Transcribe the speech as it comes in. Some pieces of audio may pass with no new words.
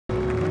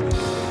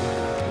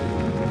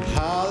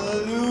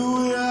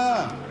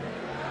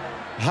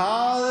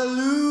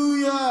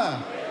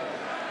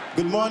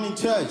morning,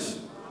 church.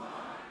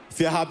 If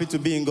you're happy to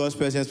be in God's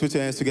presence, put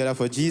your hands together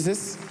for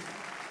Jesus.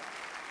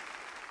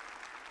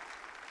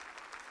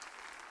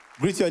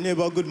 Greet your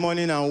neighbor, good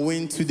morning, and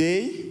win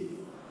today.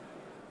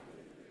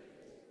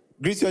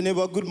 Greet your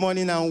neighbor, good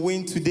morning, and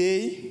win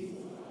today.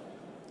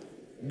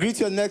 Greet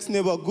your next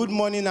neighbor, good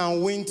morning,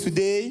 and win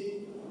today.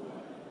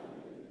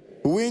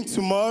 Win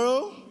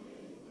tomorrow,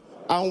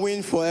 and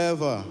win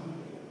forever.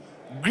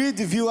 Greet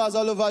the viewers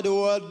all over the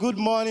world, good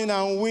morning,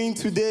 and win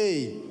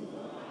today.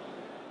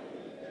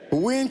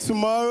 Win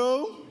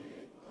tomorrow,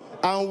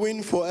 and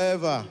win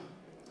forever.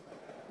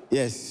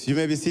 Yes, you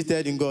may be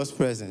seated in God's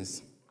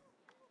presence.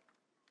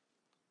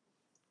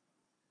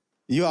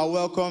 You are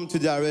welcome to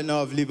the arena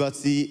of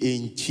liberty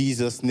in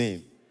Jesus'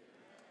 name.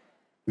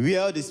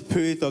 Where the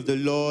Spirit of the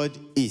Lord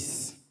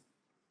is.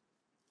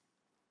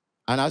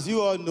 And as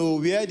you all know,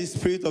 where the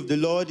Spirit of the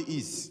Lord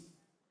is,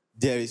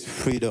 there is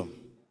freedom.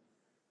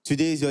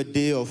 Today is your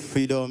day of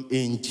freedom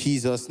in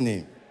Jesus'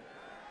 name.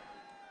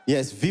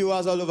 Yes,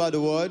 viewers all over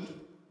the world,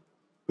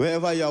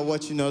 wherever you are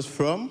watching us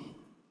from,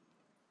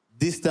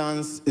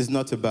 distance is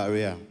not a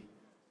barrier.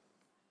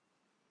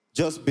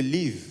 Just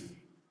believe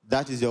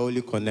that is your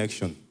only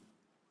connection.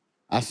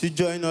 As you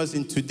join us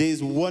in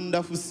today's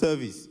wonderful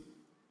service,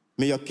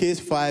 may your case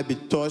file be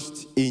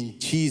touched in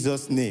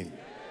Jesus' name.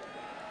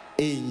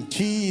 In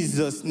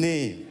Jesus'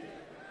 name.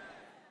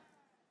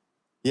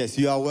 Yes,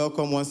 you are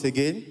welcome once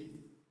again.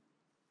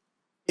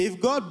 If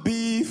God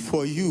be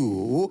for you,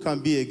 who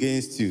can be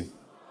against you?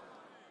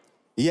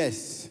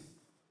 Yes,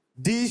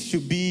 this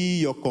should be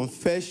your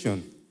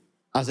confession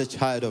as a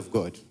child of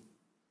God.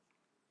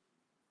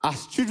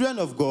 As children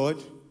of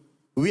God,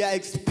 we are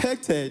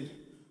expected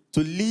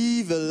to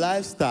live a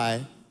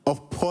lifestyle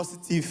of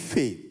positive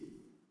faith.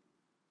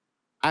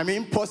 I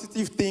mean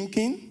positive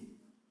thinking,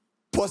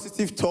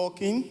 positive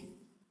talking,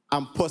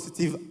 and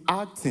positive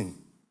acting.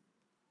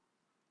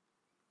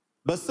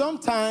 But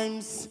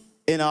sometimes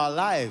in our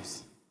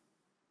lives,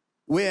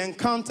 we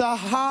encounter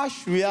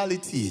harsh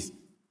realities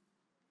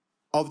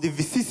of the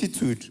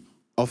vicissitude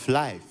of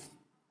life.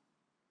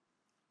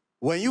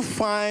 When you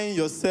find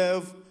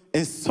yourself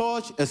in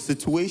such a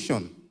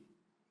situation,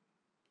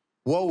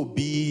 what will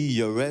be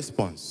your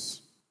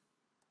response?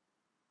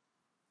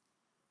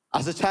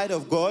 As a child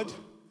of God,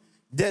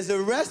 there's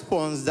a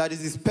response that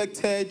is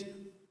expected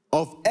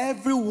of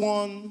every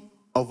one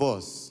of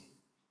us,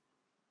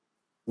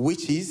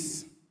 which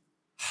is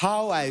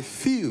how I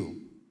feel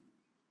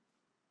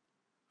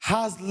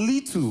has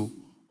little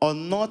or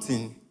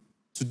nothing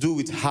to do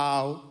with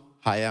how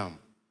I am.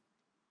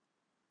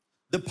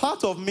 The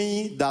part of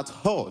me that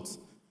hurts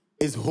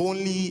is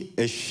only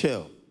a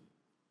shell.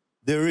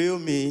 The real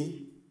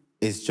me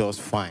is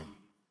just fine.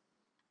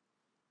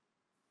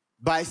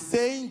 By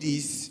saying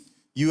this,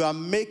 you are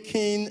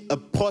making a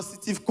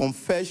positive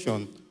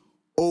confession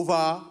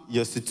over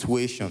your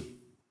situation.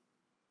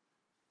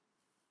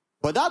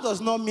 But that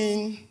does not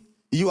mean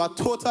you are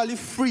totally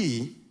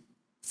free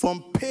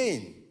from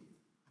pain,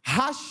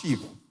 hardship,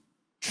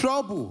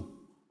 trouble,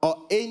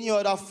 or any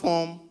other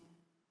form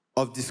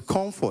of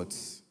discomfort.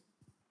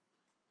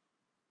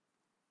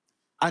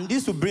 And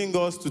this will bring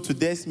us to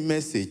today's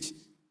message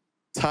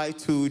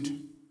titled,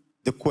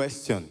 The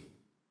Question.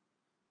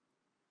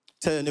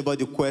 Tell your neighbor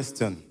the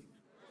question.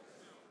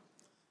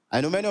 I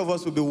know many of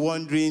us will be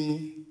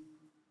wondering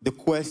the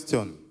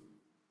question.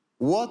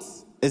 What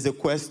is a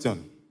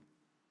question?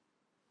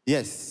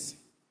 Yes.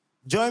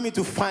 Join me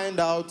to find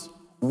out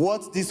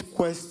what this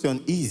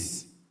question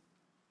is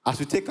as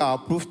we take our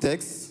proof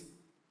text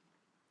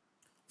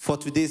for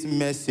today's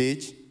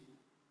message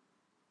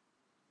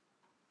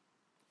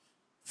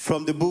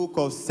from the book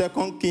of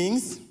 2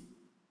 Kings,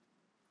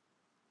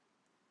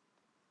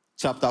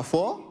 chapter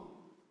 4.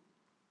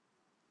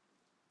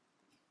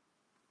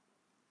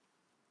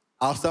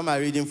 I'll start my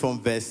reading from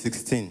verse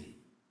 16.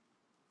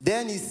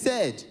 Then he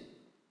said,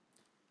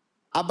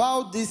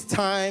 about this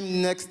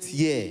time next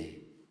year,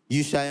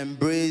 you shall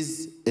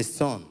embrace a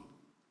son.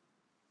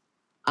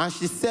 And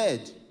she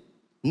said,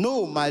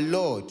 no, my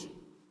Lord,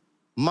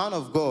 man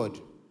of God,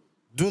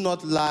 do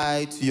not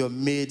lie to your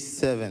maid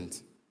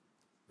servant.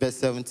 Verse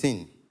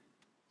 17.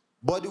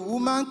 But the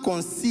woman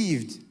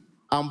conceived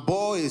and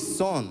bore a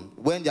son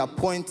when the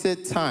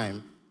appointed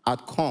time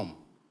had come,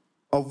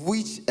 of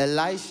which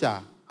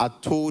Elisha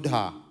had told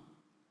her.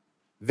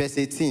 Verse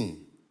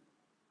 18.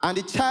 And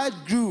the child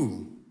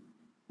grew.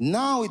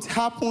 Now it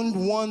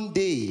happened one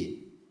day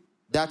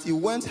that he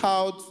went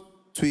out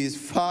to his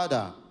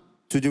father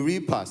to the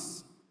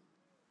reapers.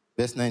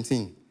 Verse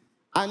 19.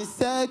 And he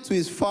said to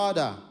his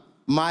father,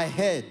 my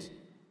head,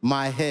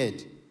 my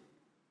head.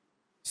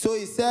 So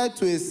he said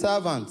to his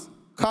servant,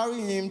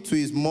 carry him to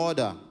his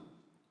mother.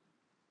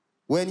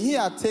 When he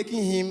had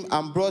taken him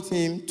and brought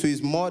him to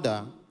his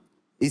mother,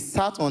 he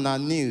sat on her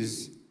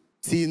knees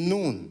till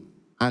noon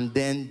and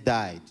then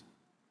died.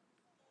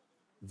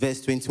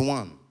 Verse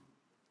 21.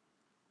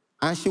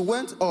 And she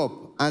went up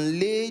and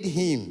laid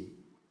him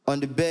on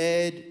the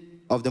bed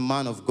of the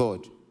man of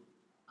God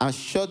and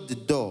shut the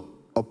door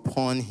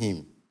upon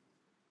him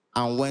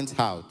and went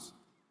out.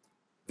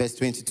 Verse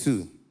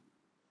 22.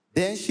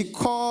 Then she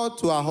called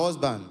to her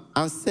husband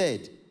and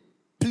said,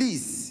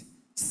 "Please,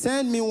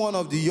 send me one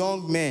of the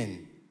young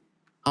men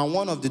and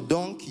one of the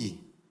donkey,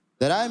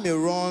 that I may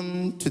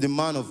run to the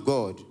man of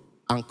God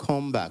and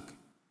come back."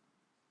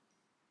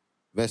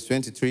 Verse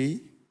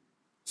 23.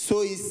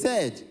 So he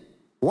said,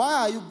 "Why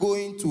are you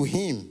going to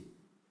him?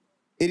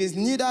 It is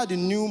neither the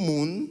new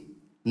moon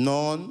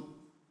nor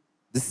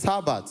the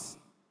Sabbath."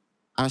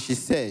 And she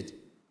said,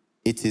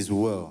 "It is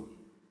well."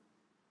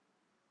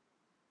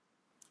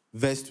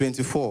 Verse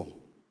 24.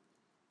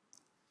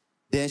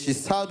 Then she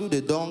saddled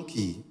the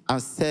donkey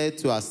and said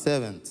to her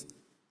servant,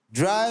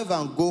 "Drive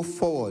and go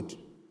forward.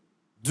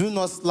 Do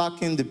not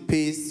slacken the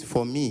pace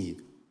for me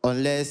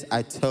unless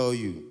I tell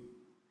you."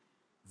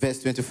 Verse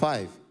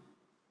 25.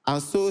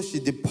 And so she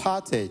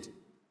departed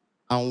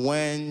and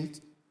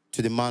went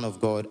to the man of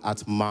God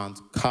at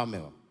Mount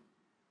Carmel.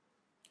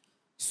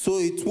 So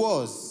it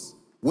was,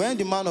 when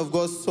the man of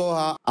God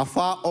saw her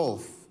afar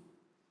off,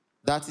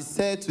 that he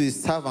said to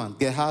his servant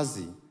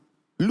Gehazi,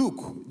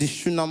 "Look, the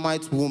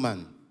Shunammite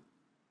woman."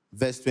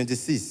 Verse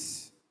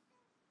 26,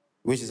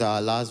 which is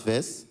our last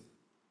verse.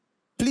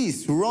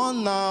 "Please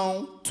run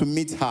now to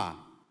meet her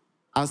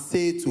and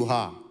say to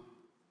her,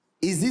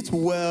 'Is it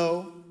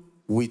well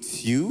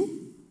with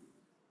you?'"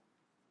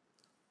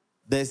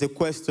 There's a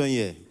question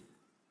here.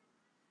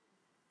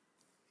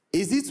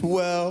 Is it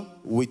well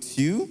with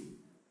you?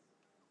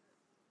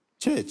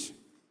 Church,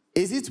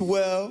 is it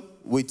well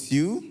with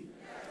you?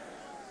 Yes.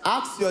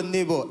 Ask your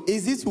neighbor,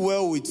 is it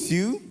well with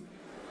you? Yes.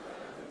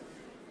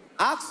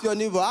 Ask your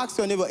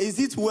neighbor, is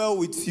it well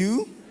with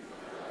you? Yes.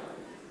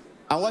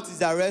 And what is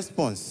their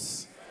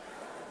response?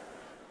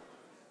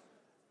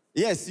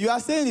 Yes, you are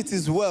saying it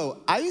is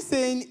well. Are you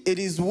saying it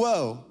is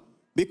well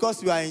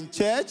because you are in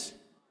church?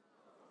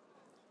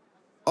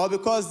 Or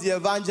because the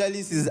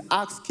evangelist is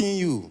asking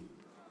you?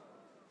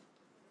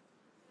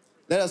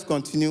 Let us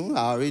continue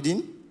our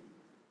reading.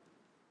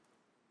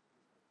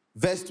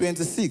 Verse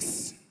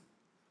 26.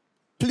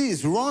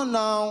 "Please run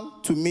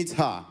now to meet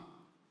her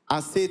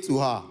and say to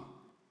her,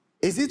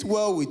 'Is it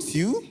well with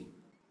you?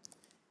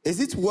 Is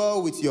it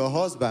well with your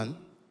husband?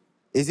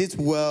 Is it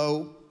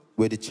well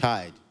with the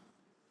child?'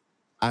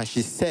 And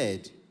she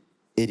said,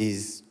 'It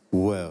is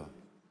well.'"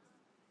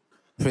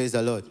 Praise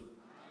the Lord.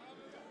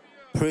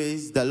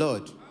 Praise the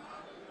Lord.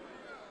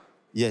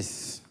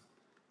 Yes.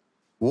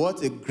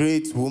 What a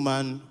great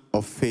woman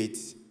of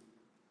faith.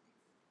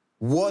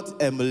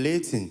 What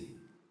emulating.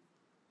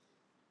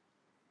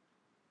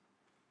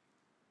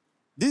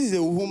 This is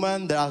a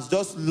woman that has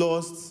just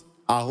lost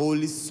her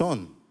only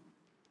son.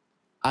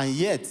 And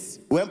yet,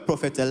 when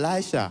Prophet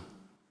Elisha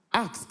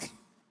asked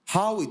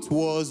how it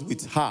was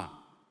with her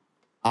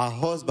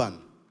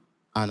husband,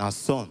 and her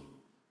son,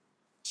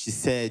 she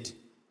said,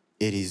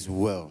 "It is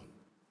well."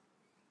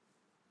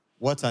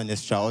 What an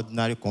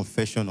extraordinary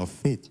confession of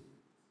faith.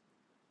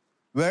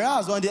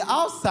 Whereas on the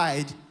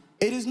outside,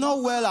 it is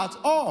not well at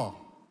all.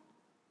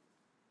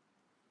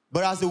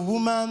 But as a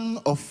woman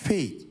of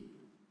faith,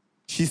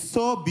 she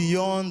saw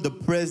beyond the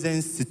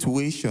present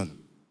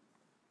situation.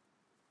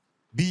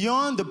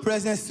 Beyond the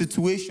present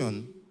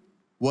situation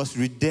was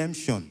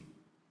redemption,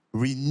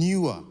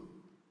 renewal,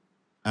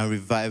 and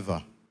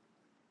revival.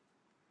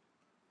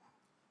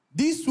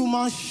 This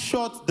woman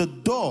shut the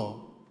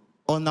door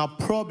on her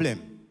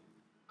problem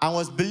and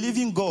was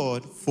believing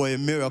God for a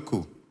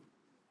miracle.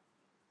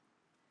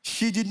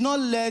 She did not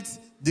let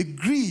the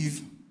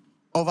grief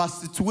of her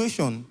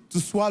situation to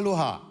swallow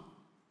her,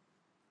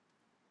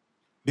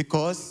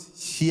 because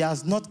she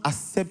has not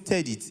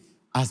accepted it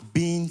as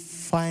being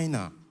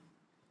final.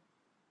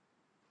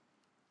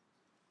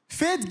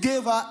 Faith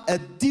gave her a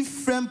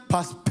different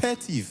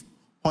perspective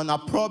on her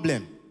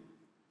problem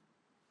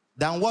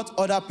than what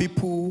other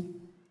people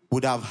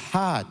would have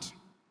had.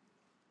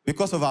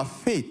 Because of her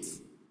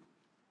faith,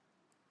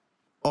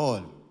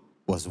 all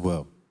was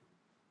well.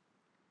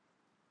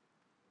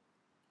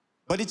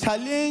 But the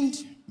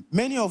challenge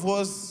many of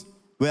us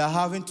were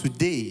having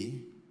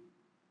today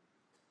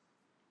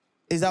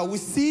is that we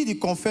see the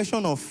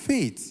confession of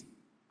faith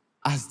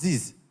as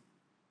this,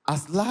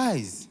 as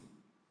lies.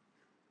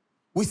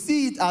 We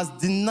see it as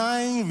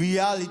denying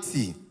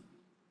reality.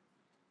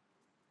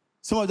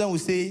 Some of them will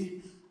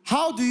say,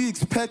 "How do you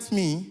expect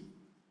me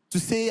to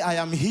say I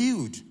am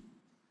healed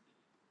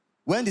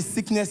when the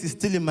sickness is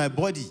still in my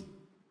body,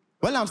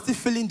 when I'm still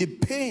feeling the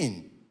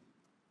pain?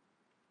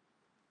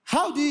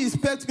 How do you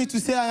expect me to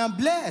say I am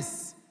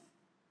blessed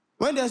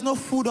when there's no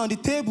food on the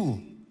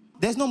table,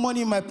 there's no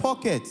money in my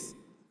pocket?"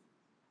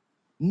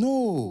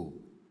 No,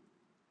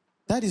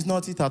 that is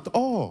not it at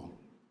all.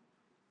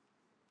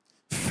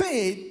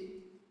 Faith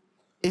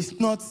is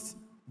not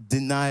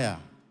denial.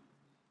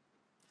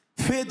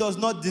 Faith does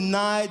not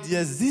deny the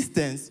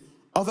existence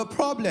of a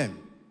problem.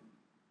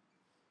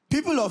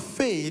 People of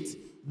faith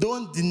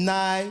don't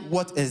deny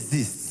what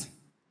exists.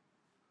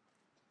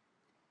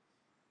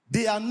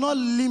 They are not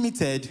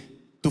limited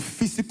to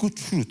physical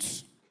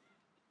truths.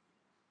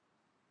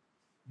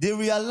 They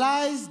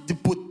realize the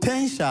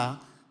potential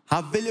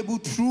available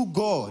through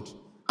God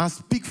and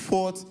speak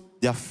forth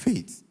their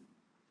faith.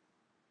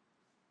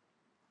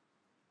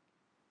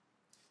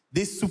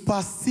 They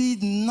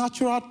supersede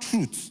natural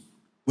truth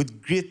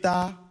with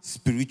greater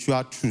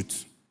spiritual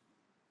truth.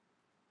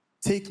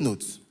 Take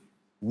note,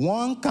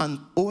 one can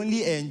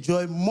only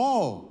enjoy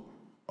more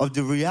of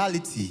the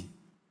reality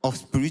of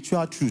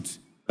spiritual truth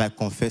by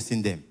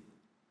confessing them.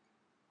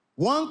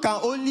 One can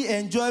only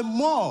enjoy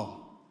more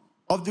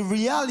of the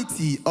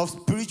reality of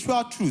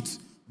spiritual truth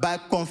by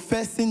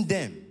confessing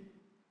them.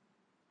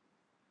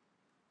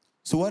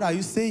 So what are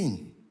you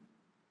saying?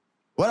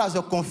 What has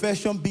your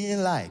confession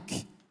been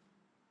like?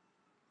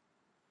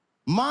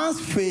 Man's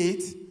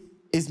faith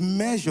is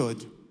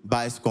measured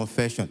by his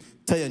confession.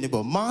 Tell your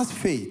neighbor, man's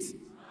faith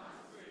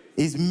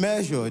is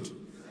measured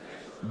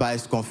by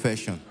his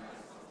confession.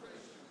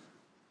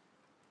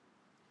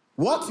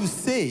 What you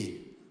say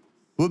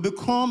will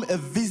become a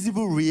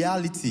visible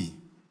reality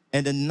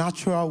in the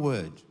natural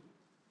world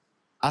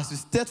as you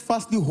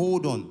steadfastly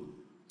hold on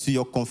to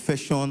your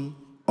confession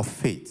of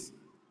faith.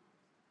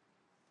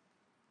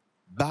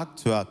 Back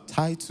to our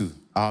title,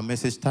 our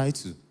message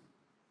title.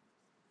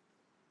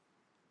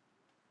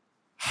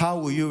 How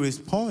will you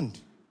respond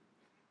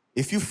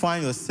if you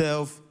find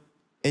yourself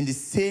in the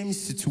same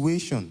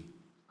situation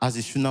as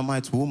the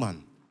Shunammite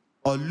woman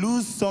or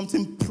lose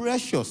something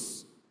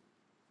precious?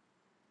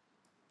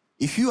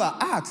 If you are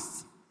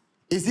asked,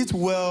 is it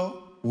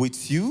well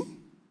with you?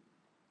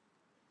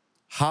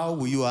 How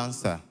will you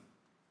answer?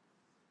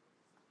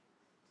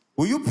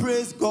 Will you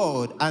praise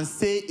God and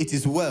say it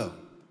is well?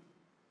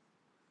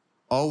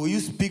 Or will you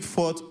speak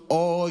forth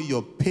all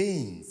your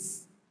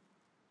pains?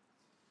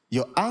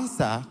 Your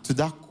answer to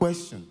that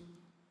question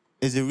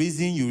is the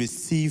reason you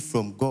receive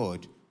from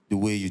God the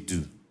way you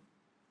do.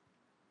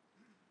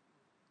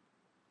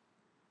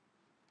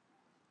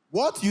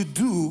 What you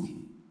do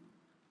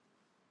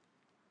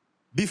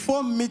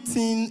before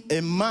meeting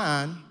a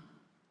man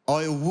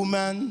or a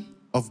woman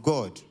of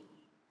God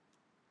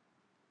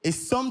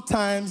is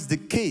sometimes the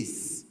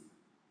case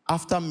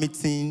after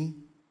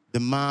meeting the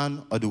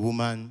man or the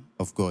woman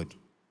of God.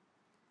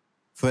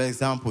 For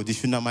example, the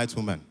Shunammite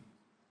woman.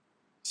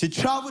 She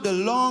traveled a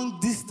long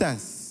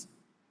distance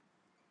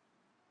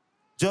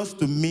just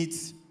to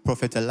meet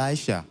Prophet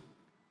Elisha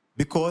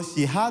because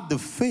she had the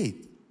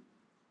faith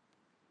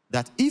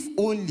that if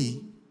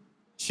only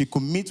she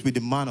could meet with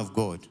the man of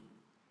God,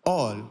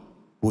 all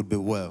would be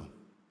well.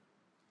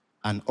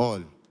 And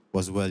all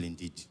was well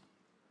indeed.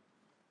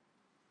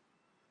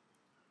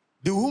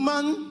 The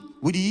woman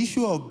with the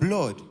issue of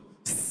blood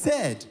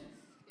said,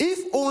 if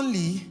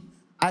only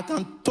I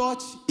can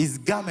touch his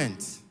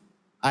garment,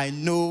 I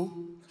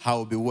know I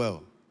will be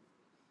well.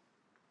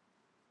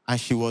 And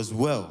she was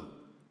well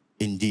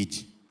indeed.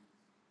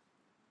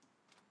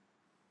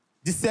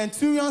 The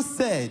centurion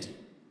said,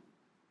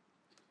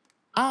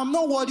 I am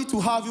not worthy to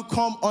have you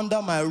come under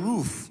my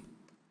roof.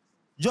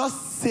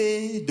 Just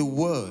say the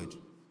word,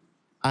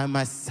 and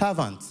my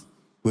servant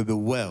will be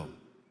well.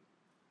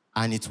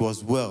 And it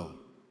was well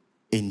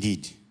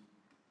indeed.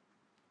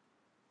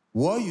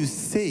 What you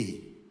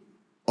say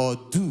or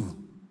do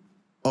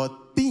or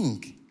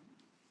think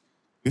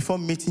before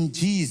meeting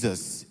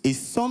Jesus is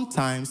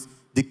sometimes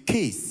the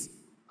case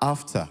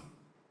after.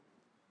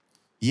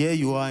 Here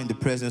you are in the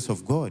presence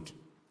of God.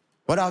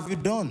 What have you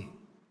done?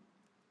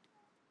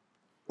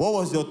 What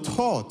was your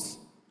thought?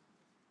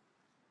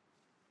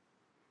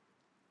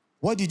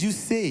 What did you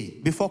say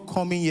before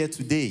coming here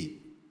today?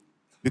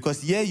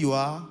 Because here you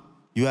are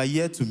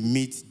here to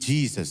meet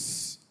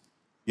Jesus.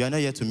 You are not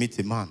here to meet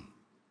a man.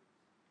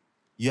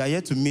 You are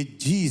here to meet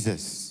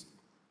Jesus.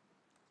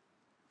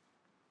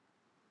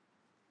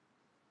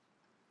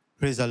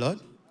 Praise the Lord.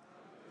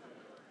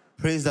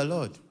 Praise the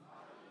Lord.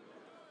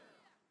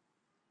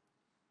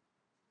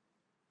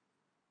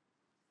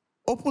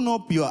 Open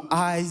up your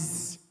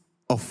eyes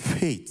of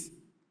faith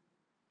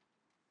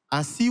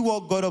and see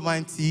what God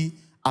Almighty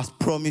has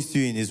promised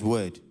you in His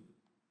word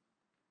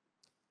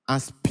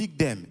and speak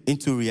them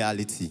into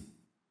reality.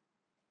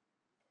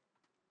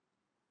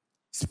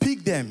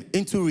 Speak them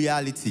into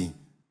reality.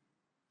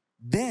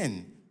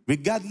 Then,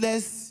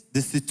 regardless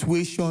the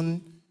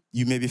situation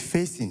you may be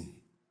facing,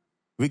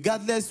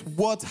 regardless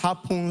what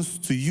happens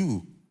to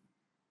you,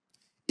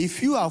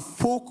 if you are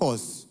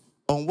focused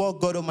on what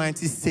God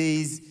Almighty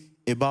says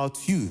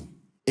about you,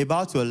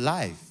 about your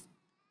life,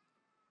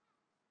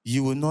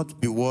 you will not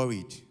be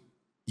worried.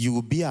 You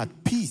will be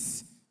at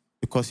peace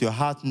because your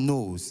heart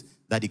knows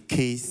that the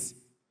case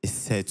is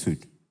settled.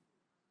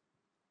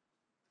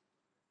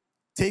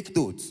 Take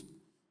note.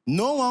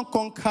 No one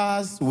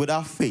conquers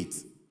without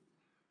faith.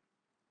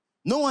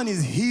 No one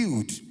is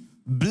healed,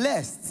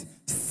 blessed,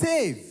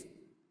 saved,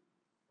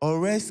 or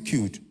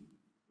rescued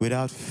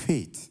without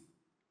faith.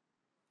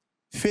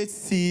 Faith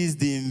sees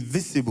the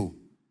invisible,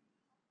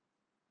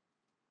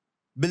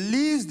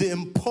 believes the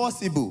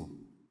impossible,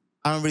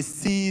 and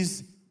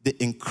receives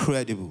the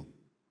incredible.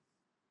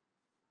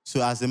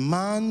 So as a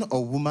man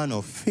or woman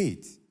of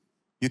faith,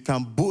 you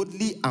can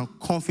boldly and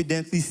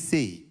confidently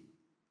say,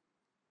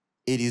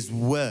 it is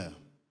well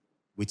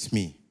with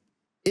me,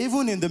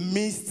 even in the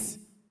midst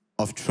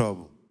of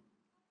trouble.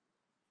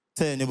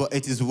 Tell your neighbor,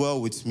 it is well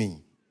with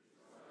me.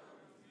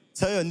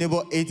 Tell your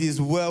neighbor, it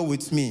is well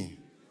with me.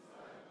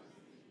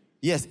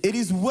 Yes, it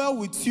is well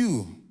with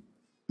you.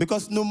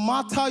 Because no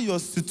matter your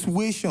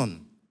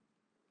situation,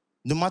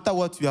 no matter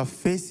what you are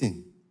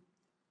facing,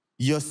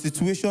 your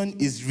situation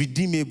is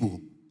redeemable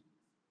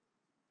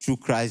through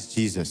Christ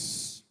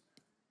Jesus.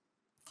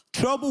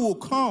 Trouble will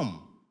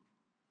come.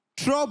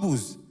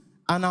 Troubles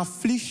and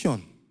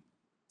affliction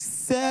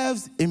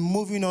serves in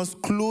moving us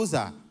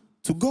closer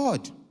to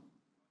God.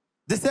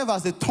 They serve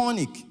as a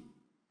tonic,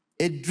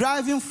 a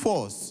driving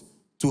force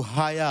to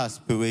higher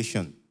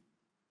aspiration.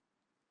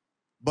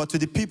 But to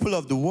the people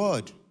of the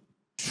world,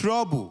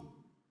 trouble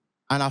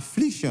and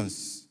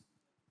afflictions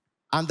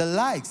and the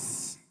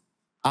likes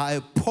are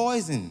a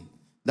poison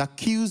that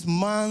kills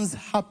man's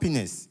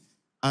happiness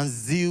and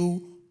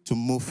zeal to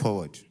move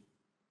forward.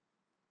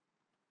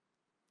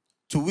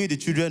 To we, the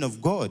children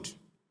of God,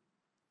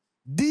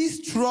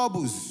 these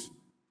troubles,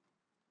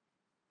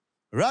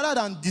 rather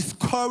than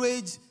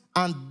discourage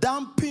and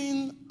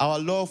dampen our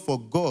love for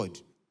God,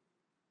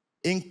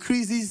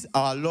 increases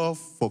our love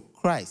for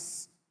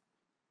Christ,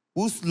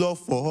 whose love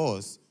for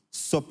us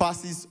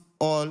surpasses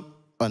all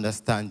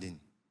understanding.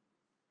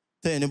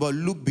 Tell your neighbor,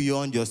 look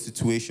beyond your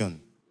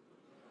situation.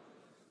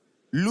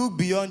 Look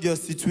beyond your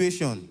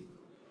situation.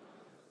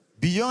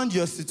 Beyond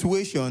your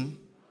situation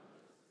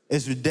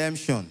is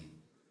redemption.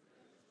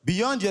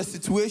 Beyond your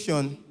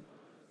situation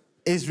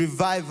is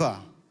revival.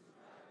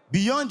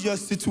 Beyond your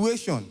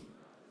situation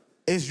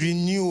is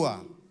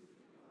renewal.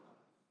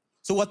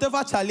 So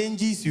whatever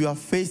challenges you are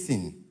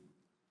facing,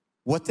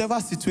 whatever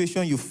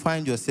situation you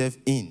find yourself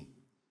in,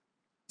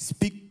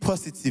 speak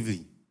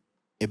positively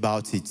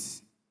about it,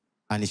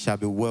 and it shall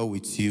be well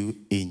with you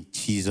in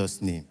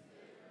Jesus' name.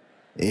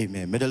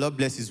 Amen. May the Lord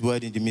bless his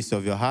word in the midst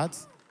of your heart,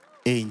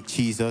 in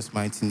Jesus'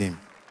 mighty name.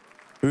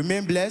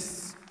 Remain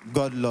blessed.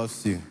 God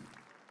loves you.